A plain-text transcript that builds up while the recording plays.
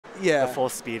the full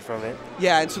speed from it.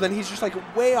 Yeah, and so then he's just like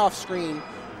way off screen,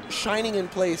 shining in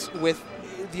place with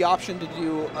the option to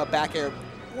do a back air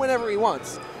whenever he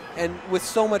wants. And with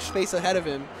so much space ahead of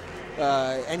him,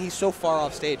 and he's so far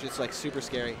off stage, it's like super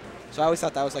scary. So I always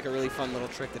thought that was like a really fun little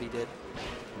trick that he did.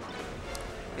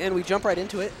 And we jump right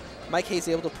into it. MikeHaze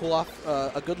able to pull off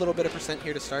a good little bit of percent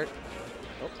here to start.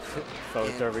 Oh,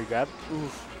 forward throw regrab.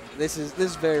 Oof. This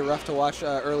is very rough to watch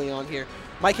early on here.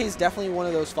 MikeHaze definitely one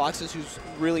of those foxes who's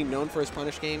really known for his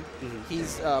punish game.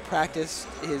 He's practiced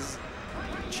his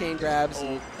chain grabs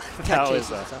and tech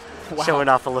chases and stuff. Wow. Showing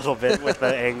off a little bit with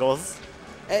the angles.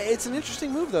 It's an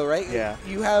interesting move though, right? Yeah.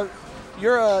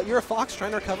 You're a fox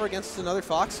trying to recover against another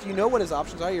fox. You know what his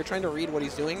options are. You're trying to read what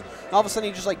he's doing. All of a sudden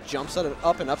he just like jumps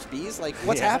up and ups Bs. Like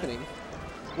what's happening?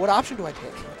 What option do I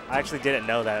pick? I actually didn't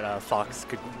know that Fox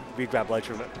could re-grab ledge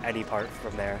from any part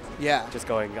from there. Yeah. Just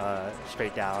going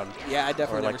straight down. Yeah, I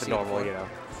definitely or never like the seen normal, it you know.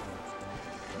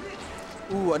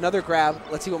 Ooh, another grab.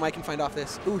 Let's see what Mike can find off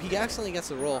this. Ooh, he accidentally gets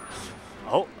the roll.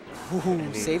 Oh.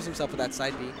 Ooh, saves himself with that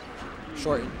side B.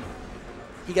 Shorten.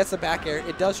 He gets the back air.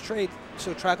 It does trade,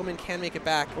 so Trichael can make it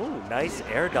back. Ooh, nice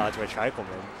air dodge by Trichael.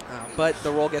 But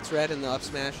the roll gets red, and the up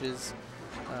smash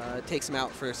takes him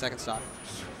out for a second stock.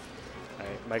 All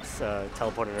right, Mike's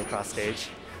teleporting across stage.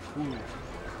 Ooh.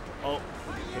 Oh,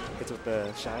 hits with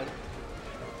the shine.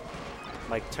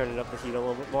 Mike turning up the heat a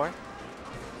little bit more.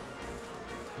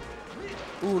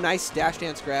 Ooh, nice dash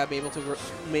dance grab, able to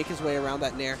make his way around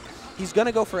that nair. He's going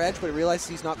to go for edge, but he realizes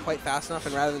he's not quite fast enough,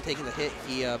 and rather than taking the hit,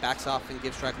 he backs off and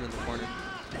gives Trichael the corner.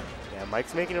 Yeah,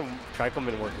 Mike's making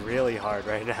Trichael work really hard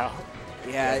right now.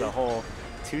 Yeah. The whole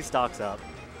 2 stocks up.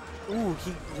 Ooh,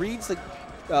 he reads the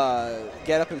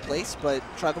get up in place, but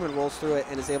Trichael rolls through it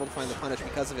and is able to find the punish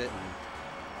because of it.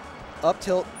 Up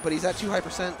tilt, but he's at too high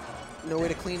percent. No way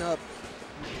to clean up.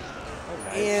 Oh,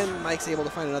 nice. And Mike's able to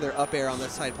find another up air on the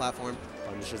side platform.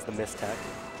 Punishes the miss tech.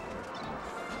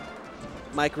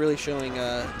 Mike really showing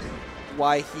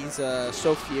why he's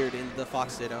so feared in the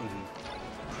Fox Ditto.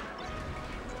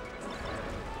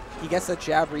 He gets that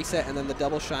jab reset and then the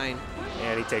double shine.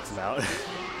 And he takes him out.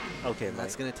 Okay, Mike.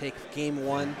 That's going to take game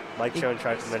 1. Mike showing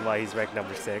Trichael why he's ranked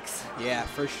number 6. Yeah,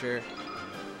 for sure.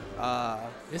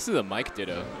 This is a Mike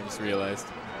Ditto, I just realized.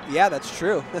 Yeah, that's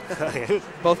true.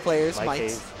 Both players,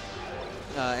 Mike's.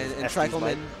 And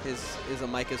Trichael is a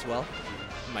Mike as well.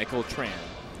 Michael Tran.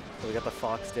 So we got the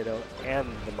Fox Ditto and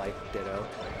the Mike Ditto.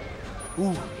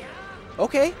 Ooh.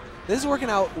 Okay. This is working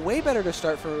out way better to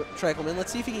start for Trichael.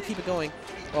 Let's see if he can keep it going.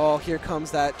 Oh, here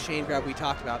comes that chain grab we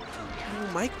talked about.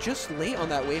 Ooh, Mike just late on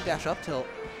that wave dash up tilt,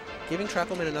 giving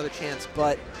Trichael another chance,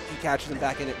 but he catches him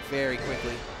back in it very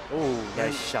quickly. Ooh,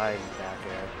 nice shine back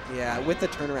air. Yeah, with the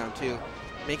turnaround too,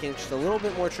 making it just a little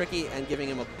bit more tricky and giving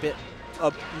him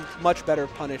a much better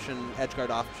punish and edge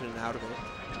guard option out of it.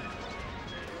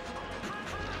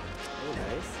 Oh,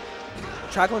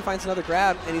 nice. Trichael finds another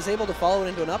grab, and he's able to follow it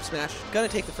into an up smash. Gonna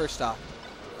take the first stock.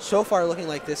 So far, looking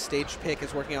like this stage pick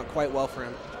is working out quite well for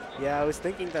him. Yeah, I was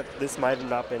thinking that this might have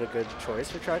not been a good choice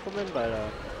for Trichael, but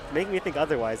making me think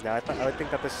otherwise now. I would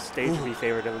think that this stage would be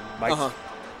favored to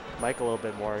Mike a little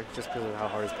bit more, just because of how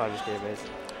hard his punish game is.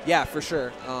 Yeah, for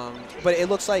sure. But it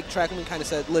looks like Trichael kind of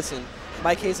said, listen,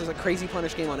 MikeHaze has a crazy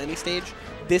punish game on any stage.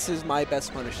 This is my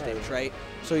best punish stage, right?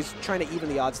 So he's trying to even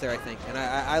the odds there, I think, and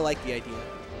I like the idea.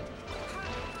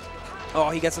 Oh,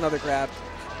 he gets another grab.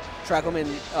 Trichael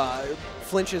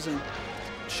flinches and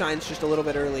shines just a little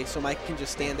bit early, so Mike can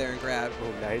just stand there and grab.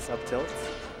 Oh, nice up tilt.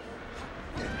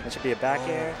 That should be a back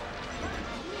air.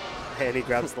 And he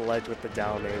grabs the ledge with the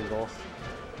down angle.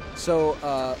 So,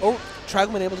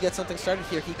 Trichael able to get something started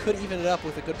here. He could even it up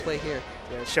with a good play here.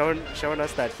 Yeah, showing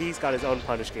us that he's got his own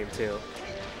punish game too.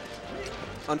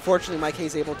 Unfortunately,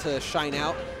 MikeHaze able to shine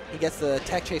out. He gets the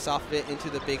tech chase off of it into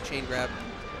the big chain grab.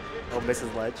 Oh,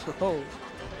 misses ledge. Oh.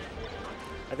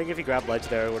 I think if he grabbed ledge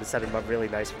there, it would have set him up really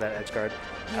nice for that edge guard,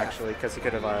 actually, because he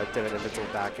could have did an invincible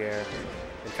back air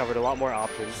and covered a lot more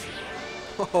options.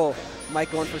 Oh,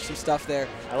 Mike going for some stuff there.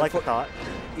 I like the thought.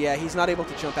 Yeah, he's not able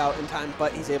to jump out in time,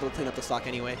 but he's able to clean up the stock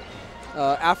anyway.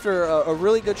 After a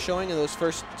really good showing in those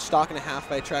first stock and a half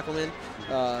by Trichael,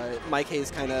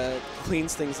 MikeHaze kind of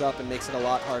cleans things up and makes it a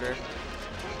lot harder.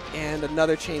 And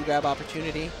another chain grab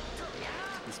opportunity.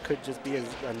 This could just be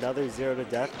another 0 to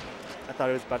death. I thought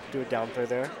he was about to do a down throw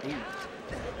there.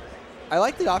 I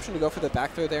like the option to go for the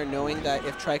back throw there, knowing that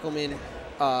if Trichael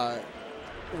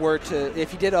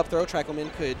if he did up throw,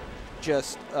 Trichael could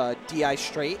just DI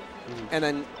straight, and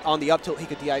then on the up tilt he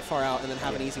could DI far out and then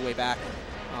have an easy way back.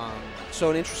 So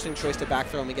an interesting choice to back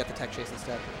throw him and get the tech chase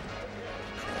instead.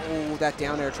 Oh, that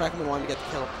down air. Trichael wanted to get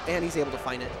the kill, and he's able to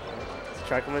find it.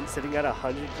 Trichael sitting at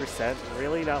 100%,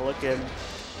 really not looking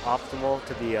optimal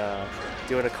to be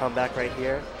doing a comeback right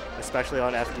here, especially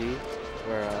on FD,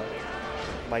 where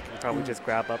Mike can probably just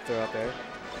grab up, throw up air.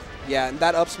 Yeah, and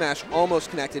that up smash almost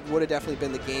connected. Would have definitely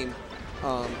been the game.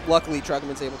 Luckily,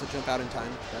 Trichael's able to jump out in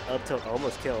time. That up tilt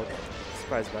almost killed.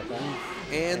 Surprised about that.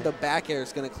 And the back air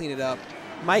is going to clean it up.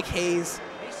 MikeHaze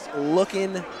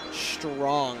looking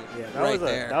strong Yeah, that right was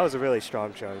there. That was a really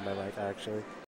strong showing by Mike, actually.